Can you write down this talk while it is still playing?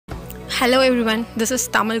Hello everyone, this is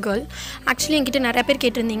Tamil girl. Actually என்கிட்ட நிறைய பேர்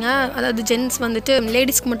கேட்டிருந்தீங்க, அதாவது ஜென்ஸ் வந்துட்டு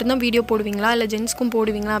லேடிஸ்க்கு மட்டும்தான் வீடியோ போடுவீங்களா இல்லை ஜென்ஸ்க்கும்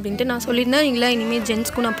போடுவீங்களா அப்படின்ட்டு. நான் சொல்லியிருந்தேன் இல்லை இனிமேல்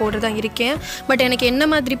ஜென்ஸ்க்கும் நான் போடுறதா இருக்கேன், பட் எனக்கு என்ன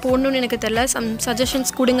மாதிரி போடணும்னு எனக்கு தெரியல,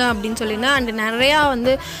 சஜஷன்ஸ் கொடுங்க அப்படின்னு சொல்லியிருந்தேன். அண்ட்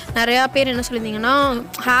நிறையா பேர் என்ன சொல்லியிருந்தீங்கன்னா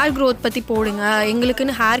ஹேர் க்ரோத் பற்றி போடுங்க,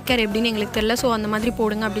 எங்களுக்குன்னு ஹேர் கேர் எப்படின்னு எங்களுக்கு தெரியல, ஸோ அந்த மாதிரி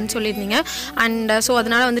போடுங்க அப்படின்னு சொல்லியிருந்தீங்க. அண்ட் ஸோ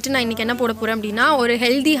அதனால் வந்துட்டு நான் இன்றைக்கி என்ன போட போகிறேன் அப்படின்னா, ஒரு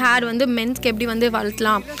ஹெல்தி ஹேர் வந்து மென்ஸ்க்கு எப்படி வந்து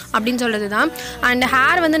வளர்த்தலாம் அப்படின்னு சொல்கிறது தான். அண்ட்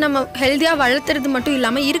ஹேர் வந்து நம்ம ஹெல்த்தியாக வளர்த்துறது மட்டும்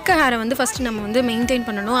இல்லாமல் இருக்க ஹேரை வந்து ஃபஸ்ட்டு நம்ம வந்து மெயின்டைன்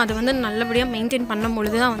பண்ணணும். அது வந்து நல்லபடியாக மெயின்டைன் பண்ணும்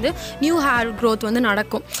பொழுது தான் வந்து நியூ ஹேர் க்ரோத் வந்து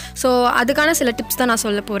நடக்கும். ஸோ அதுக்கான சில டிப்ஸ் தான் நான்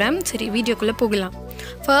சொல்ல போகிறேன். சரி, வீடியோக்குள்ளே போகலாம்.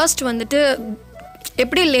 ஃபர்ஸ்ட் வந்துட்டு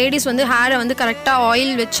எப்படி லேடிஸ் வந்து ஹேரை வந்து கரெக்டாக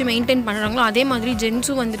ஆயில் வச்சு மெயின்டைன் பண்ணுறாங்களோ அதே மாதிரி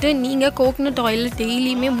ஜென்ஸும் வந்துட்டு நீங்கள் கோகனட் ஆயில்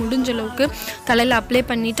டெய்லியுமே முடிஞ்ச அளவுக்கு தலையில் அப்ளை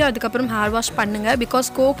பண்ணிவிட்டு அதுக்கப்புறம் ஹேர் வாஷ் பண்ணுங்கள். பிகாஸ்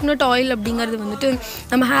கோகனட் ஆயில் அப்படிங்கிறது வந்துட்டு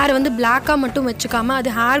நம்ம ஹேரை வந்து பிளாக்காக மட்டும் வச்சுக்காமல்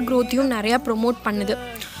அது ஹேர் க்ரோத்தையும் நிறையா ப்ரொமோட் பண்ணுது.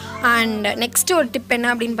 அண்ட் நெக்ஸ்ட்டு ஒரு டிப் என்ன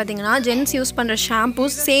அப்படின்னு பார்த்தீங்கன்னா, ஜென்ஸ் யூஸ் பண்ணுற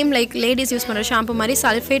shampoos same like ladies use பண்ணுற ஷாம்பு மாதிரி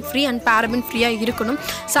சல்ஃபேட் ஃப்ரீ அண்ட் பேரபின் ஃப்ரீயாக இருக்கணும்.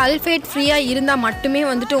 சல்ஃபேட் ஃப்ரீயாக இருந்தால் மட்டுமே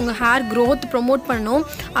வந்துட்டு உங்கள் ஹேர் க்ரோத் ப்ரொமோட் பண்ணணும்.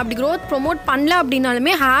 அப்படி க்ரோத் ப்ரொமோட் பண்ணல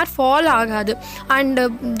அப்படின்னாலுமே ஹேர் ஃபால் ஆகாது. அண்டு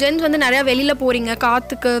ஜென்ஸ் வந்து நிறையா வெளியில் போகிறீங்க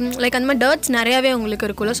காற்றுக்கு, லைக் அந்த மாதிரி டர்ட்ஸ் நிறையாவே உங்களுக்கு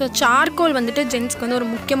இருக்கும்ல. ஸோ சார்கோல் வந்துட்டு ஜென்ஸ்க்கு வந்து ஒரு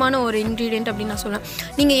முக்கியமான ஒரு இன்க்ரீடியன்ட் அப்படின்னு நான் சொல்லுவேன்.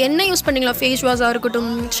 நீங்கள் என்ன யூஸ் பண்ணிங்களா, ஃபேஸ் வாஷாக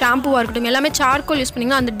இருக்கட்டும் ஷாம்புவாக இருக்கட்டும் எல்லாமே சார்கோல் யூஸ்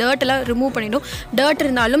பண்ணிங்கன்னா அந்த டர்ட் எல்லாம் ரிமூவ் பண்ணிவிடும். டர்ட்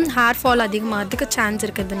இருந்தாலும் ஹேர் ஃபால் அதிகமாகிறதுக்கு சான்ஸ்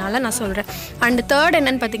இருக்கிறதுனால நான் சொல்கிறேன். அண்ட் தேர்ட்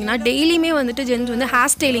என்னென்னு பார்த்தீங்கன்னா, டெய்லியுமே வந்துட்டு ஜென்ஸ் வந்து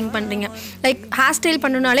ஹேர் ஸ்டைலிங் பண்ணுறீங்க. லைக் ஹேர் ஸ்டைல்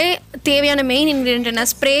பண்ணனாலே தேவையான மெயின் இன்க்ரீடியன்ட் என்ன,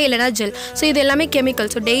 ஸ்ப்ரே இல்லைனா ஜெல். ஸோ இது எல்லாமே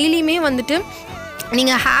கெமிக்கல். ஸோ டெய்லியுமே வந்துட்டு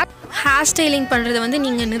நீங்கள் ஹேர் ஸ்டைலிங் பண்ணுறதை வந்து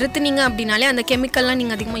நீங்கள் நிறுத்துனீங்க அப்படின்னாலே அந்த கெமிக்கல்லாம்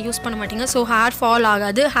நீங்கள் அதிகமாக யூஸ் பண்ண மாட்டீங்க. ஸோ ஹேர் ஃபால்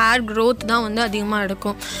ஆகாது, ஹேர் க்ரோத் தான் வந்து அதிகமாக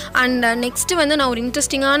இருக்கும். அண்ட் நெக்ஸ்ட்டு வந்து நான் ஒரு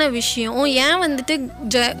இன்ட்ரெஸ்டிங்கான விஷயம், ஏன் வந்துட்டு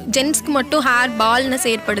ஜென்ஸ்க்கு மட்டும் ஹேர் பால்னஸ்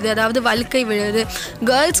ஏற்படுது, அதாவது வழுக்கை விழுது.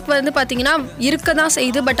 கேர்ள்ஸ்க்கு வந்து பார்த்திங்கன்னா இருக்க தான்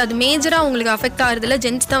செய்யுது, பட் அது மேஜராக உங்களுக்கு அஃபெக்ட் ஆகிறதில்ல,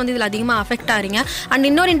 ஜென்ஸ் தான் வந்து இதில் அதிகமாக அஃபெக்ட் ஆகிறீங்க. அண்ட்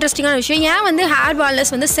இன்னொரு இன்ட்ரெஸ்டிங்கான விஷயம், ஏன் வந்து ஹேர்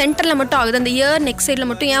பால்னஸ் வந்து சென்டரில் மட்டும் ஆகுது, அந்த இயர் நெக் சைடில்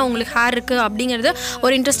மட்டும் ஏன் உங்களுக்கு ஹேர் இருக்குது அப்படிங்கிறது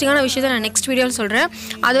ஒரு இன்ட்ரெஸ்டிங்கான விஷயத்தை நான் நெக்ஸ்ட் வீடியோவில் சொல்கிறேன்.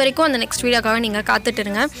 அது வரைக்கும் அந்த நெக்ஸ்ட் வீடியோக்காக நீங்கள்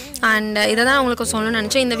காத்துட்டுருங்க. அண்ட் இதை தான் உங்களுக்கு சொல்லணும்னு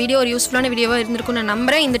நினச்சேன். இந்த வீடியோ ஒரு யூஸ்ஃபுல்லான வீடியோவாக இருந்திருக்கும் நான்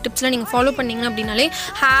நம்புகிறேன். இந்த டிப்ஸ்லாம் நீங்கள் ஃபாலோ பண்ணிங்க அப்படின்னாலே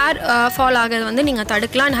ஹேர் ஃபால் ஆகிறது வந்து நீங்கள்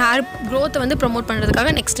தடுக்கலாம். அண்ட் ஹேர் க்ரோத்தை வந்து ப்ரொமோட்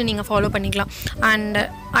பண்ணுறதுக்காக நெக்ஸ்ட்டு நீங்கள் ஃபாலோ பண்ணிக்கலாம். அண்ட்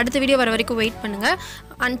அடுத்த வீடியோ வர வரைக்கும் வெயிட் பண்ணுங்கள்.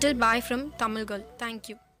 Until bye from Tamil girl. Thank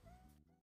you.